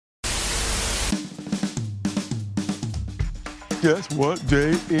Guess what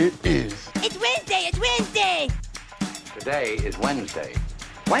day it is? It's Wednesday! It's Wednesday! Today is Wednesday.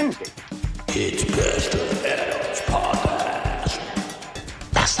 Wednesday. It's Pastor Adam's podcast.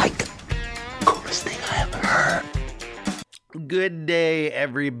 That's like the coolest thing I ever heard. Good day,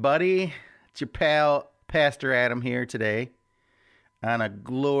 everybody. It's your pal, Pastor Adam, here today on a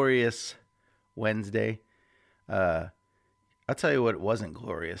glorious Wednesday. I'll tell you what wasn't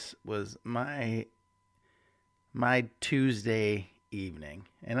glorious was my Tuesday evening,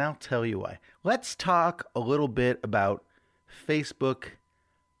 and I'll tell you why. Let's talk a little bit about Facebook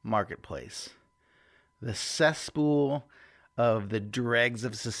Marketplace, the cesspool of the dregs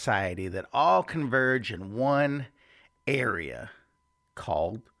of society that all converge in one area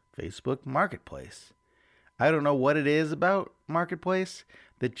called Facebook Marketplace. I don't know what it is about Marketplace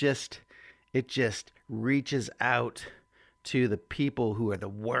that it just reaches out to the people who are the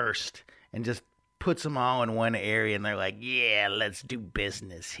worst and just puts them all in one area, and they're like, yeah, let's do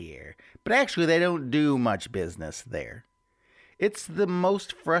business here. But actually, they don't do much business there. It's the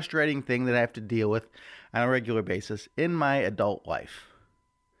most frustrating thing that I have to deal with on a regular basis in my adult life.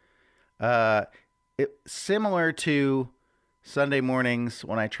 Similar to Sunday mornings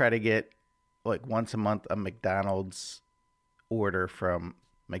when I try to get, like, once a month a McDonald's order from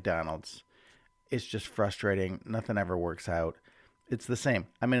McDonald's. It's just frustrating. Nothing ever works out. It's the same.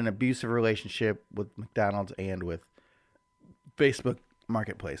 I'm in an abusive relationship with McDonald's and with Facebook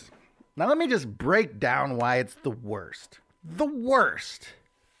Marketplace. Now let me just break down why it's the worst. The worst.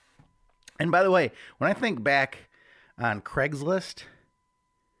 And by the way, when I think back on Craigslist,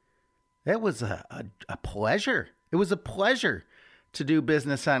 that was a pleasure. It was a pleasure to do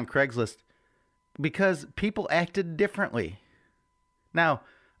business on Craigslist because people acted differently. Now,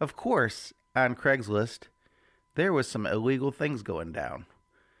 of course, on Craigslist, there was some illegal things going down.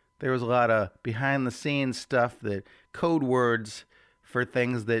 There was a lot of behind-the-scenes stuff, that code words for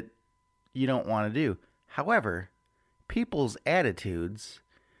things that you don't want to do. However, people's attitudes,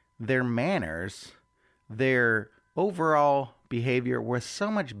 their manners, their overall behavior was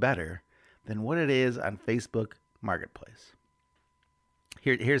so much better than what it is on Facebook Marketplace.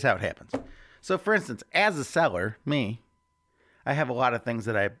 Here's how it happens. So, for instance, as a seller, me, I have a lot of things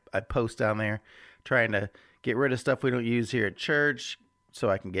that I post down there, trying to get rid of stuff we don't use here at church so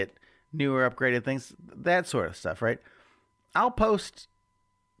I can get newer, upgraded things, that sort of stuff, right? I'll post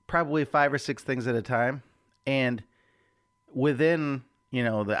probably 5 or 6 things at a time, and within,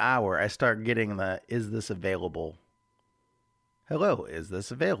 the hour, I start getting the, is this available? Hello, is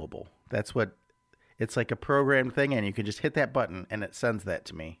this available? That's what, it's like a programmed thing, and you can just hit that button, and it sends that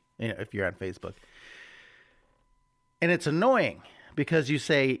to me, if you're on Facebook. And it's annoying, because you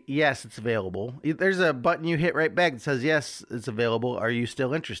say, yes, it's available. There's a button you hit right back that says, yes, it's available. Are you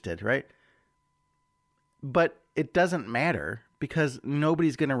still interested, right? But it doesn't matter because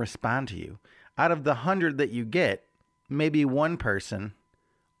nobody's going to respond to you. Out of the 100 that you get, maybe one person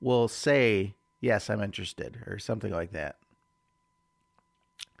will say, yes, I'm interested, or something like that.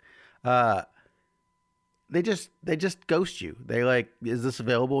 They just ghost you. They're like, is this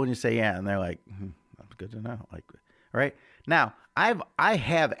available? And you say, yeah. And they're like, that's good to know. Like, right? Now, I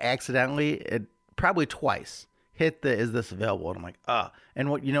have accidentally, probably twice, hit the, is this available? And I'm like, and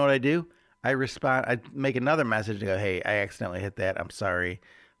what, you know what I do? I respond, I make another message and go, hey, I accidentally hit that. I'm sorry.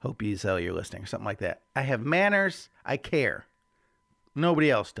 Hope you sell your listing, or something like that. I have manners. I care. Nobody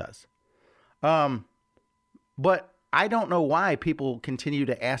else does. But I don't know why people continue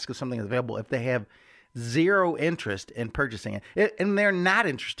to ask if something is available if they have zero interest in purchasing it. And they're not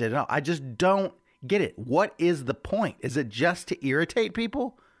interested at all. I just don't get it. What is the point? Is it just to irritate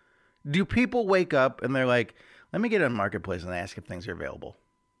people? Do people wake up and they're like, let me get on Marketplace and ask if things are available?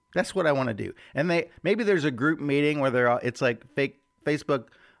 That's what I want to do. And maybe there's a group meeting where it's like fake Facebook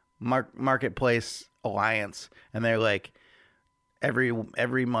Marketplace Alliance, and they're like, every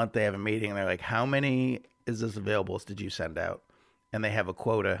month they have a meeting, and they're like, how many is this availables did you send out? And they have a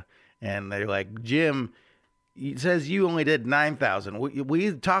quota, and they're like, Jim, it says you only did 9,000.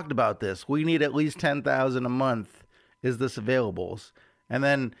 We talked about this. We need at least 10,000 a month. Is this availables? And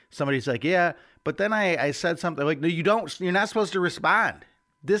then somebody's like, yeah, but then I said something like, no, you don't. You're not supposed to respond.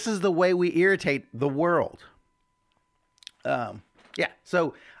 This is the way we irritate the world. Yeah.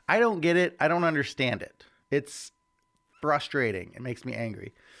 So I don't get it. I don't understand it. It's frustrating. It makes me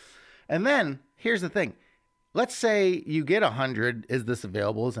angry. And then here's the thing. Let's say you get 100, is this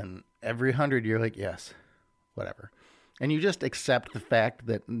availables? And every 100 you're like, yes, whatever. And you just accept the fact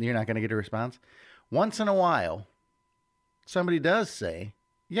that you're not going to get a response. Once in a while, somebody does say,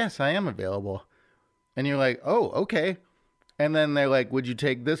 yes, I am available. And you're like, oh, okay. And then they're like, would you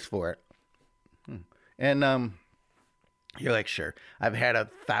take this for it? And You're like, sure. I've had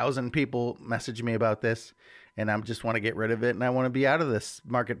 1,000 people message me about this, and I just want to get rid of it, and I want to be out of this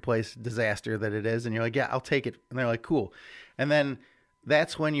marketplace disaster that it is. And you're like, yeah, I'll take it. And they're like, cool. And then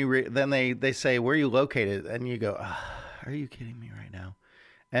that's when then they say, where are you located? And you go, are you kidding me right now?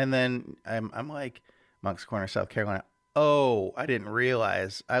 And then I'm like, Moncks Corner, South Carolina. Oh, I didn't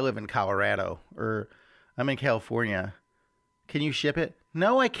realize I live in Colorado, or I'm in California. Can you ship it?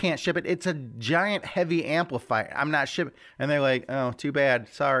 No, I can't ship it. It's a giant heavy amplifier. I'm not shipping. And they're like, oh, too bad.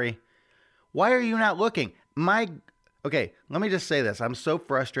 Sorry. Why are you not looking? Okay, let me just say this. I'm so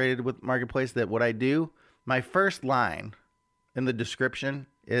frustrated with Marketplace that what I do, my first line in the description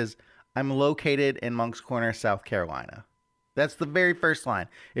is, I'm located in Moncks Corner, South Carolina. That's the very first line.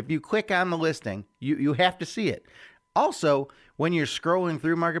 If you click on the listing, you have to see it. Also, when you're scrolling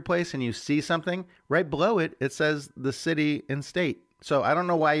through Marketplace and you see something, right below it, it says the city and state. So I don't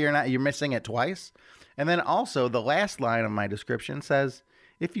know why you're missing it twice. And then also the last line of my description says,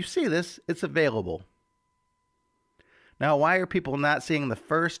 if you see this, it's available. Now, why are people not seeing the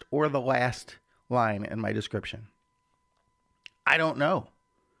first or the last line in my description? I don't know.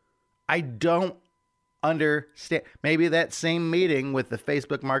 I don't understand. Maybe that same meeting with the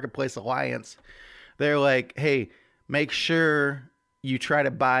Facebook Marketplace Alliance, they're like, hey, make sure you try to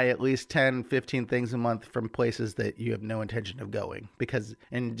buy at least 10, 15 things a month from places that you have no intention of going,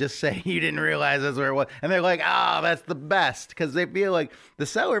 and just say you didn't realize that's where it was. And they're like, oh, that's the best, because they feel like the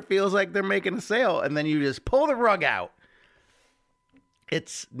seller feels like they're making a sale, and then you just pull the rug out.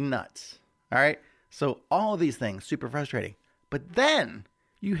 It's nuts. All right. So all of these things, super frustrating. But then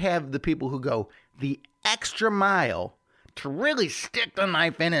you have the people who go the extra mile to really stick the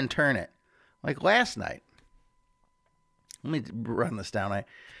knife in and turn it. Like last night. Let me run this down. I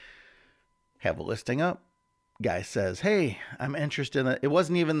have a listing up. Guy says, hey, I'm interested in it. It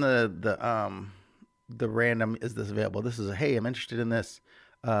wasn't even the random, is this available? This is hey, I'm interested in this.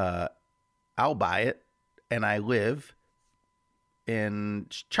 I'll buy it. And I live in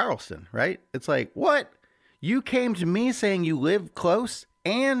Charleston, right? It's like, what? You came to me saying you live close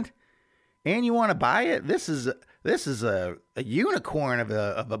and you want to buy it? This is a unicorn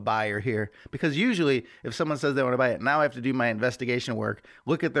of a buyer here, because usually if someone says they want to buy it, now I have to do my investigation work,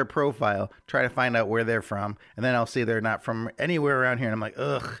 look at their profile, try to find out where they're from, and then I'll see they're not from anywhere around here, and I'm like,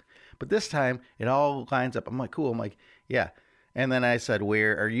 ugh. But this time it all lines up. I'm like, cool. I'm like, yeah. And then I said,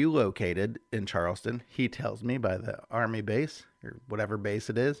 where are you located in Charleston? He tells me by the Army base or whatever base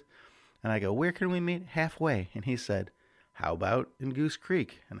it is. And I go, where can we meet? Halfway. And he said, how about in Goose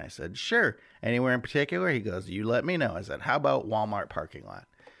Creek? And I said, sure. Anywhere in particular? He goes, you let me know. I said, how about Walmart parking lot?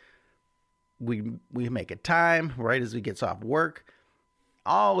 We make a time right as we gets off work.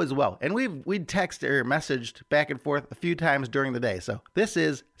 All is well. And we'd texted or messaged back and forth a few times during the day. So this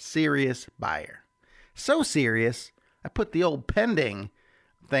is serious buyer. So serious, I put the old pending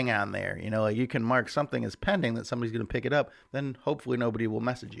thing on there. You know, like you can mark something as pending that somebody's going to pick it up. Then hopefully nobody will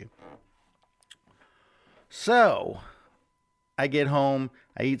message you. So I get home,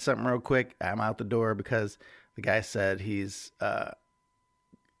 I eat something real quick. I'm out the door because the guy said he said,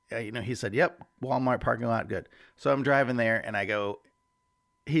 yep, Walmart parking lot, good. So I'm driving there and I go,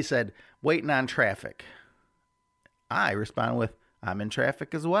 he said, waiting on traffic. I respond with, I'm in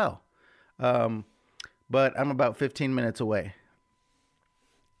traffic as well. But I'm about 15 minutes away.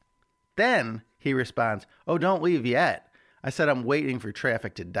 Then he responds, oh, don't leave yet. I said, I'm waiting for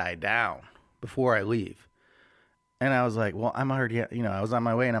traffic to die down before I leave. And I was like, well, I'm already, I was on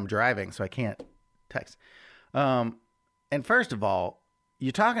my way and I'm driving, so I can't text. And first of all,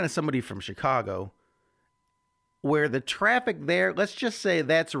 you're talking to somebody from Chicago where the traffic there, let's just say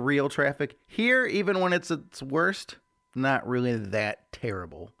that's real traffic. Here, even when it's its worst, not really that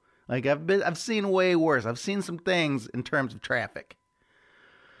terrible. Like I've seen way worse. I've seen some things in terms of traffic.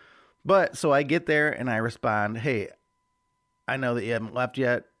 But so I get there and I respond, hey, I know that you haven't left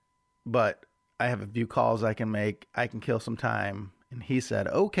yet, but I have a few calls I can make. I can kill some time. And he said,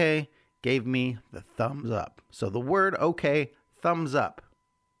 okay, gave me the thumbs up. So the word okay, thumbs up.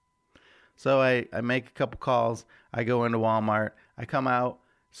 So I make a couple calls. I go into Walmart. I come out.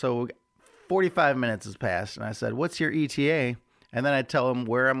 So 45 minutes has passed. And I said, what's your ETA? And then I tell him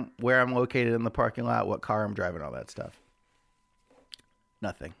where I'm located in the parking lot, what car I'm driving, all that stuff.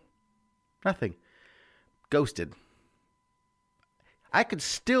 Nothing. Ghosted. I could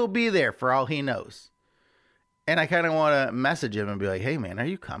still be there for all he knows. And I kind of want to message him and be like, hey, man, are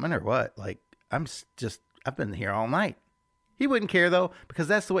you coming or what? Like, I've been here all night. He wouldn't care, though, because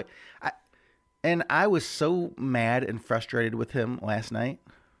that's the way. I was so mad and frustrated with him last night.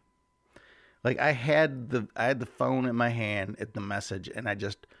 Like, I had the phone in my hand at the message, and I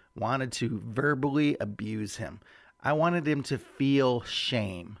just wanted to verbally abuse him. I wanted him to feel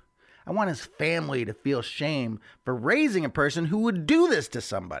shame. I want his family to feel shame for raising a person who would do this to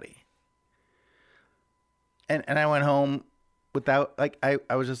somebody. And I went home without, like,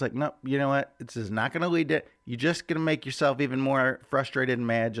 I was just like, no, you know what? This is not going to lead to, you're just going to make yourself even more frustrated and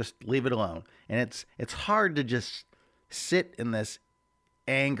mad. Just leave it alone. And it's hard to just sit in this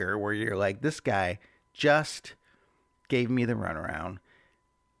anger where you're like, this guy just gave me the runaround.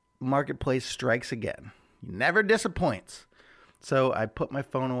 Marketplace strikes again. He never disappoints. So I put my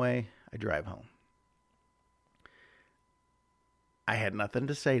phone away. I drive home. I had nothing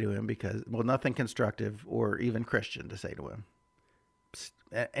to say to him because, well, nothing constructive or even Christian to say to him.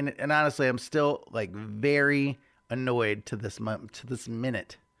 And honestly, I'm still like very annoyed to this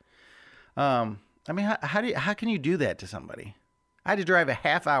minute. I mean, how can you do that to somebody? I had to drive a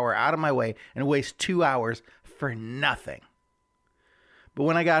half hour out of my way and waste 2 hours for nothing. But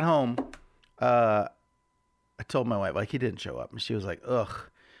when I got home, I told my wife, like, he didn't show up. And she was like, ugh.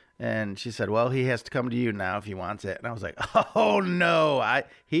 And she said, well, he has to come to you now if he wants it. And I was like, oh, no. I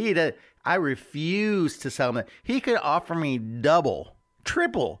refuse to sell him that. He could offer me double,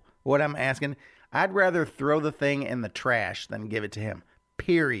 triple what I'm asking. I'd rather throw the thing in the trash than give it to him,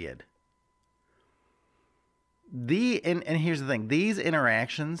 period. And here's the thing. These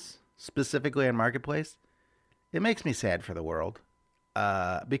interactions, specifically on Marketplace, it makes me sad for the world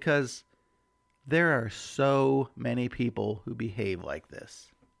because there are so many people who behave like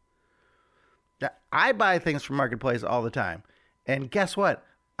this. I buy things from Marketplace all the time. And guess what?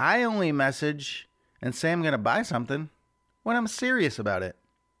 I only message and say I'm going to buy something when I'm serious about it.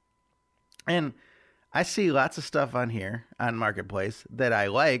 And I see lots of stuff on here on Marketplace that I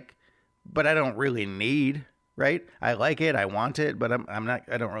like, but I don't really need, right? I like it, I want it, but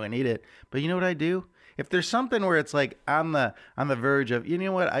I don't really need it. But you know what I do? If there's something where it's like on the verge of, you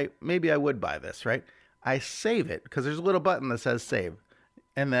know what, maybe I would buy this, right? I save it because there's a little button that says save.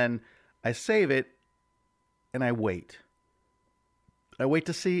 And then I save it and I wait. I wait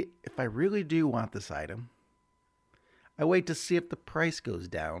to see if I really do want this item. I wait to see if the price goes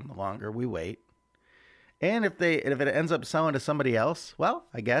down the longer we wait. And if it ends up selling to somebody else, well,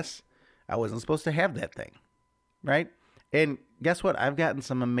 I guess I wasn't supposed to have that thing, right? And guess what? I've gotten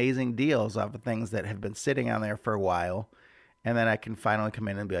some amazing deals off of things that have been sitting on there for a while. And then I can finally come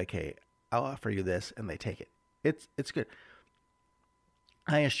in and be like, hey, I'll offer you this. And they take it. It's good.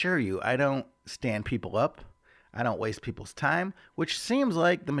 I assure you, I don't stand people up. I don't waste people's time, which seems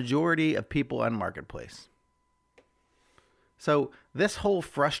like the majority of people on Marketplace. So this whole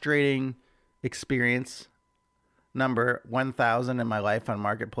frustrating experience, number 1,000 in my life on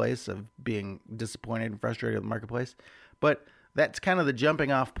Marketplace, of being disappointed and frustrated with Marketplace. But that's kind of the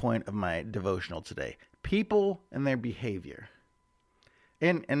jumping off point of my devotional today. People and their behavior.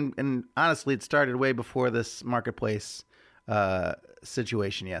 And honestly, it started way before this Marketplace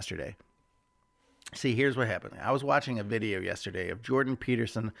situation yesterday. See, here's what happened. I was watching a video yesterday of Jordan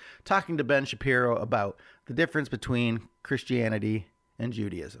Peterson talking to Ben Shapiro about the difference between Christianity and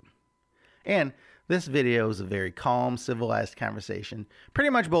Judaism. And this video is a very calm, civilized conversation. Pretty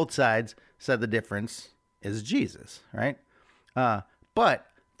much both sides said the difference is Jesus, right? But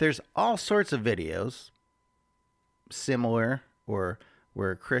there's all sorts of videos similar, or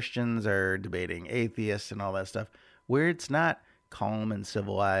where Christians are debating atheists and all that stuff, where it's not calm and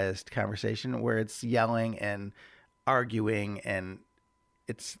civilized conversation, where it's yelling and arguing, and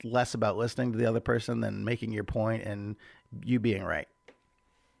it's less about listening to the other person than making your point and you being right.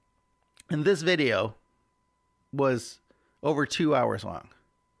 And this video was over 2 hours long.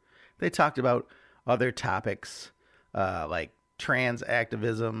 They talked about other topics like trans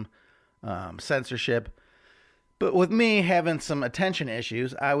activism, censorship. But with me having some attention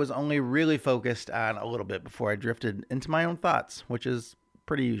issues, I was only really focused on a little bit before I drifted into my own thoughts, which is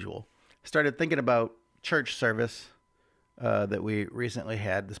pretty usual. I started thinking about church service that we recently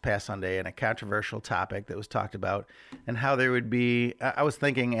had this past Sunday, and a controversial topic that was talked about, and how there would be, I was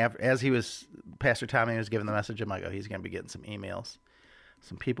thinking as Pastor Tommy was giving the message, I'm like, oh, he's going to be getting some emails.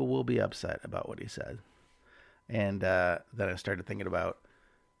 Some people will be upset about what he said. And then I started thinking about,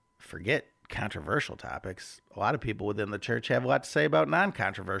 forget controversial topics. A lot of people within the church have a lot to say about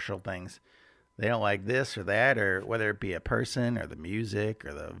non-controversial things. They don't like this or that, or whether it be a person or the music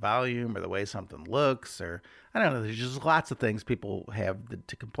or the volume or the way something looks, or I don't know. There's just lots of things people have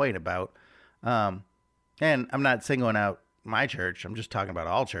to complain about. And I'm not singling out my church. I'm just talking about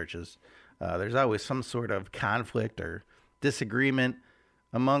all churches. There's always some sort of conflict or disagreement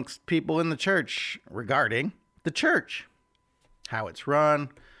amongst people in the church regarding the church, how it's run,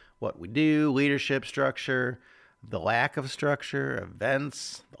 what we do, leadership structure, the lack of structure,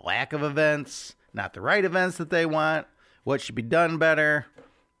 events, the lack of events, not the right events that they want, what should be done better.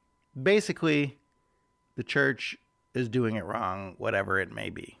 Basically, the church is doing it wrong, whatever it may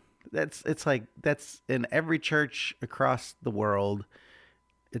be. That's in every church across the world.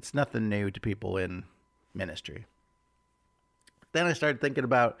 It's nothing new to people in ministry. Then I started thinking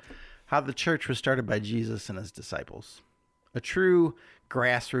about how the church was started by Jesus and his disciples. A true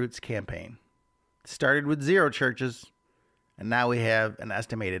grassroots campaign. It started with 0 churches, and now we have an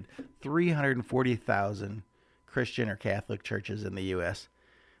estimated 340,000 Christian or Catholic churches in the U.S.,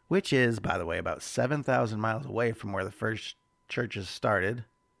 which is, by the way, about 7,000 miles away from where the first churches started.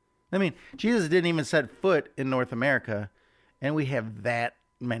 I mean, Jesus didn't even set foot in North America, and we have that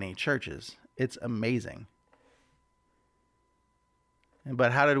many churches. It's amazing.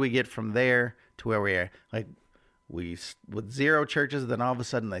 But how did we get from there to where we are? Like, with 0 churches, then all of a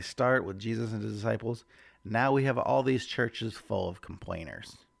sudden they start with Jesus and his disciples. Now we have all these churches full of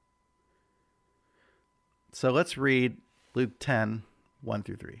complainers. So let's read Luke 10, 1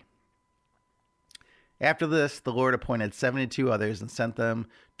 through 3. After this, the Lord appointed 72 others and sent them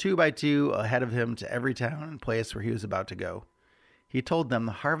 2 by 2 ahead of him to every town and place where he was about to go. He told them,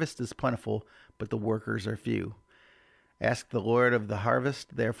 "The harvest is plentiful, but the workers are few. Ask the Lord of the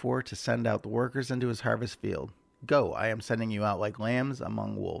harvest, therefore, to send out the workers into his harvest field. Go, I am sending you out like lambs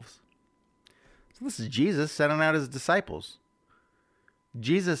among wolves." So this is Jesus sending out his disciples.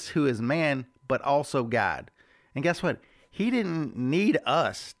 Jesus, who is man, but also God. And guess what? He didn't need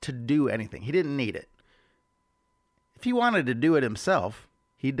us to do anything. He didn't need it. If he wanted to do it himself,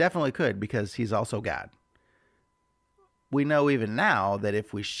 he definitely could, because he's also God. We know even now that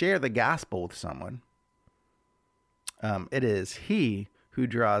if we share the gospel with someone, it is he who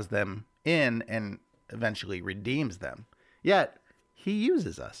draws them in and eventually redeems them. Yet, he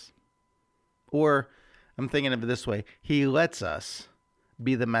uses us. Or, I'm thinking of it this way, he lets us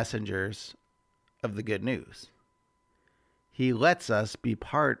be the messengers of the good news. He lets us be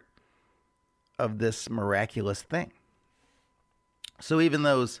part of this miraculous thing. So even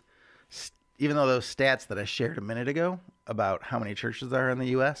though those stats that I shared a minute ago about how many churches there are in the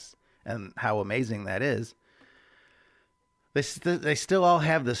U.S. and how amazing that is, they still all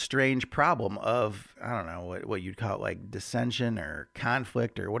have this strange problem of, I don't know, what you'd call it, like dissension or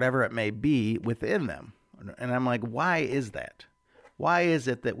conflict or whatever it may be within them. And I'm like, why is that? Why is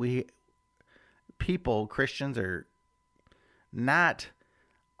it that Christians are not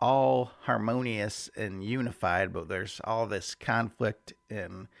all harmonious and unified, but there's all this conflict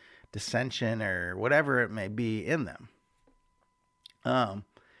and dissension or whatever it may be in them?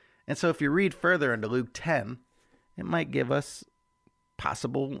 And so if you read further into Luke 10, it might give us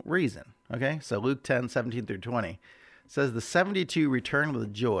possible reason. Okay, so Luke 10, 17 through 20 says, "The 72 returned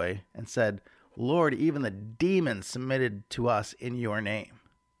with joy and said, 'Lord, even the demons submitted to us in your name.'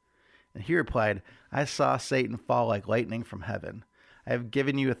 And he replied, 'I saw Satan fall like lightning from heaven. I have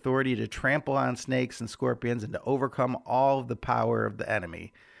given you authority to trample on snakes and scorpions and to overcome all of the power of the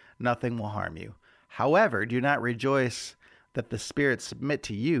enemy. Nothing will harm you. However, do not rejoice that the spirits submit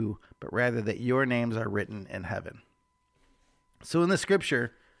to you, but rather that your names are written in heaven.'" So in the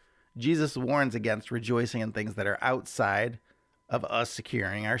scripture, Jesus warns against rejoicing in things that are outside of us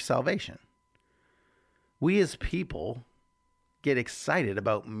securing our salvation. We as people get excited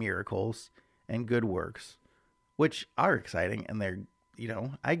about miracles and good works, which are exciting, and they're,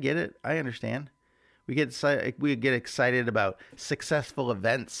 I get it. I understand. We get excited about successful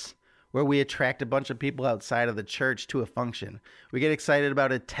events where we attract a bunch of people outside of the church to a function. We get excited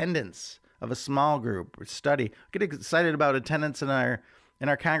about attendance of a small group or study. We get excited about attendance in our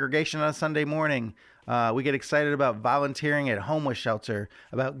congregation on a Sunday morning. We get excited about volunteering at homeless shelter,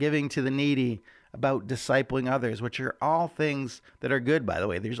 about giving to the needy, about discipling others, which are all things that are good, by the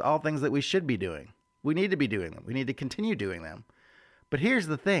way. There's all things that we should be doing. We need to be doing them. We need to continue doing them. But here's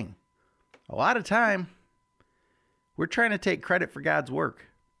the thing. A lot of time, we're trying to take credit for God's work.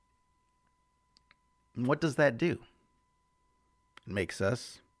 And what does that do? It makes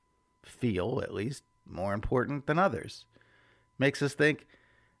us feel, at least, more important than others. Makes us think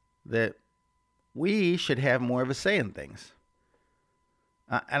that we should have more of a say in things.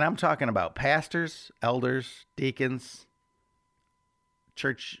 And I'm talking about pastors, elders, deacons,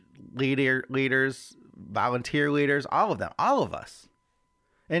 church leaders, volunteer leaders, all of them, all of us.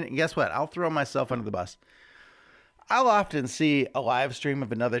 And guess what? I'll throw myself under the bus. I'll often see a live stream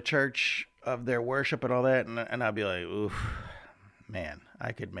of another church, of their worship and all that, and I'll be like, oof, man,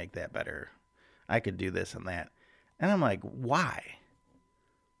 I could make that better. I could do this and that. And I'm like, why?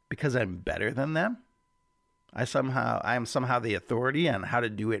 Because I'm better than them? I am somehow the authority on how to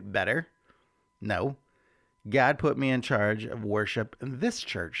do it better? No. God put me in charge of worship in this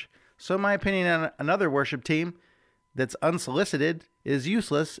church So my opinion on another worship team that's unsolicited is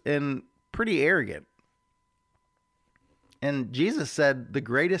useless and pretty arrogant. And Jesus said the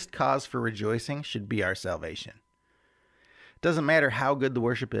greatest cause for rejoicing should be our salvation. It doesn't matter how good the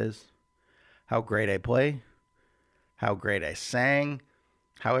worship is, how great I play, how great I sang,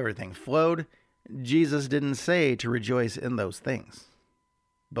 how everything flowed. Jesus didn't say to rejoice in those things.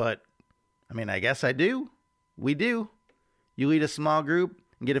 But, I guess I do. We do. You lead a small group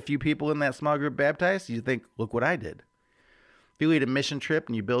and get a few people in that small group baptized, you think, look what I did. If you lead a mission trip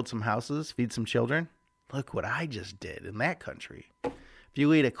and you build some houses, feed some children, look what I just did in that country. If you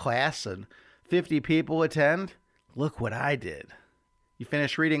lead a class and 50 people attend, look what I did. You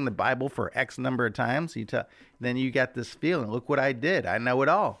finish reading the Bible for X number of times, then you got this feeling, look what I did. I know it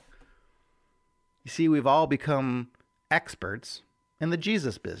all. You see, we've all become experts in the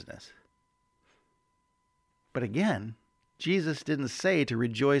Jesus business. But again, Jesus didn't say to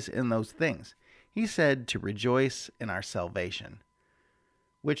rejoice in those things. He said to rejoice in our salvation,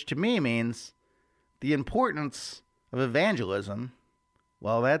 which to me means the importance of evangelism.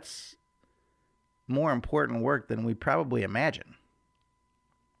 Well, that's more important work than we probably imagine.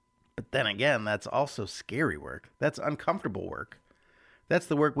 But then again, that's also scary work. That's uncomfortable work. That's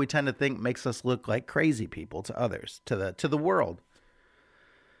the work we tend to think makes us look like crazy people to others, to the world.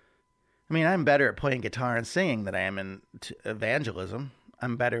 I'm better at playing guitar and singing than I am in evangelism.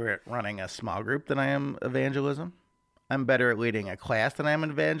 I'm better at running a small group than I am evangelism. I'm better at leading a class than I am at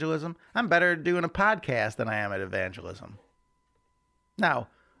evangelism. I'm better at doing a podcast than I am at evangelism. Now,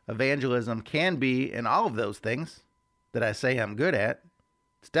 evangelism can be in all of those things that I say I'm good at.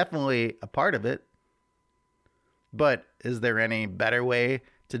 It's definitely a part of it. But is there any better way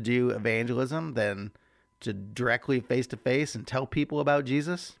to do evangelism than to directly face-to-face and tell people about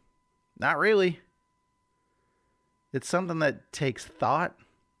Jesus? Not really. It's something that takes thought,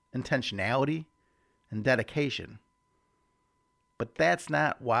 intentionality, and dedication. But that's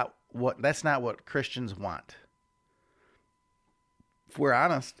not what Christians want. If we're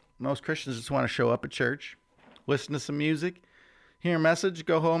honest, most Christians just want to show up at church, listen to some music, hear a message,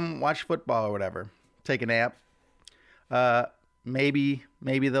 go home, watch football or whatever, take a nap. Maybe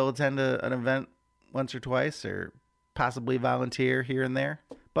they'll attend an event once or twice, or possibly volunteer here and there.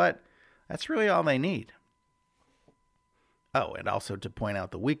 But that's really all they need. Oh, and also to point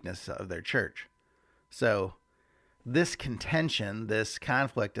out the weakness of their church. So this contention, this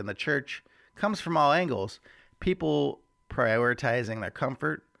conflict in the church comes from all angles. People prioritizing their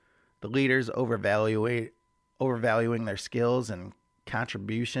comfort, the leaders overvaluing their skills and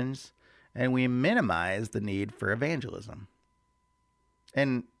contributions, and we minimize the need for evangelism.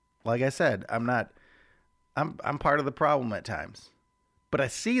 And like I said, I'm part of the problem at times. But I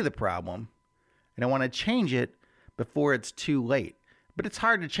see the problem, and I want to change it before it's too late. But it's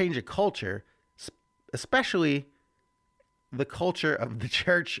hard to change a culture, especially the culture of the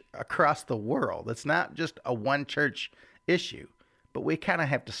church across the world. It's not just a one church issue, but we kind of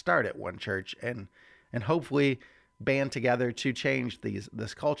have to start at one church and hopefully band together to change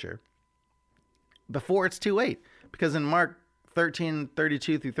this culture before it's too late. Because in Mark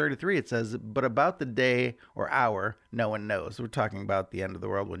 13:32 through 33, it says, but about the day or hour, no one knows. We're talking about the end of the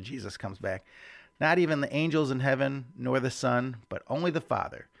world when Jesus comes back. Not even the angels in heaven, nor the Son, but only the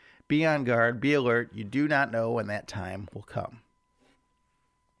Father. Be on guard, be alert. You do not know when that time will come.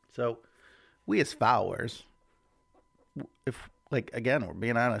 So we as followers, again, we're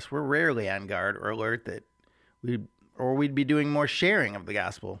being honest, we're rarely on guard or alert that we'd be doing more sharing of the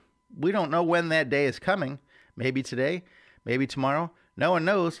gospel. We don't know when that day is coming. Maybe today, maybe tomorrow. No one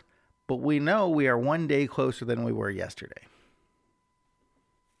knows, but we know we are one day closer than we were yesterday.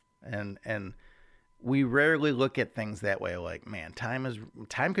 And we rarely look at things that way, like, man,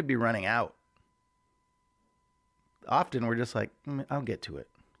 time could be running out. Often we're just like, I'll get to it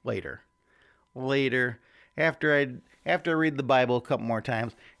later. After I read the Bible a couple more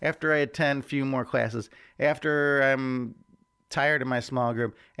times, after I attend a few more classes, after I'm tired of my small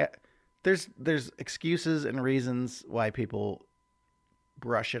group. There's excuses and reasons why people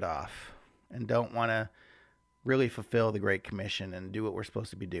brush it off and don't want to really fulfill the Great Commission and do what we're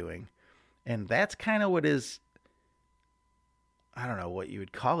supposed to be doing. And that's kind of what is, I don't know what you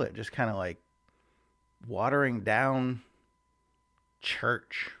would call it, just kind of like watering down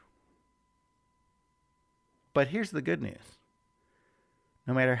church. But here's the good news.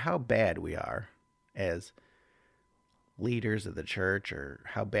 No matter how bad we are as leaders of the church, or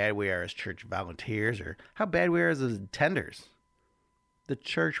how bad we are as church volunteers, or how bad we are as attenders, the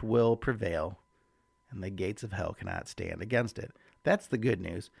church will prevail, and the gates of hell cannot stand against it. That's the good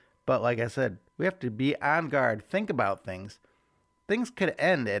news. But like I said, we have to be on guard, think about things things could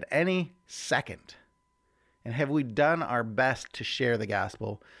end at any second. And have we done our best to share the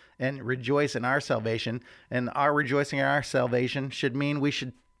gospel and rejoice in our salvation? And our rejoicing in our salvation should mean we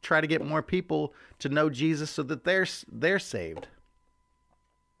should try to get more people to know Jesus so that they're saved.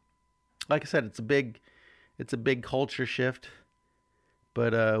 Like I said, it's a big culture shift,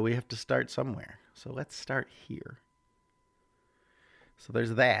 but we have to start somewhere. So let's start here. So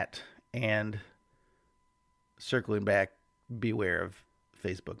there's that, and circling back, beware of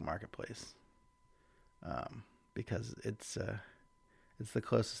Facebook Marketplace, because it's the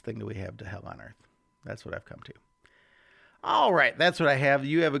closest thing that we have to hell on earth. That's what I've come to. All right, that's what I have.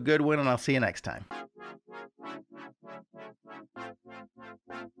 You have a good one, and I'll see you next time.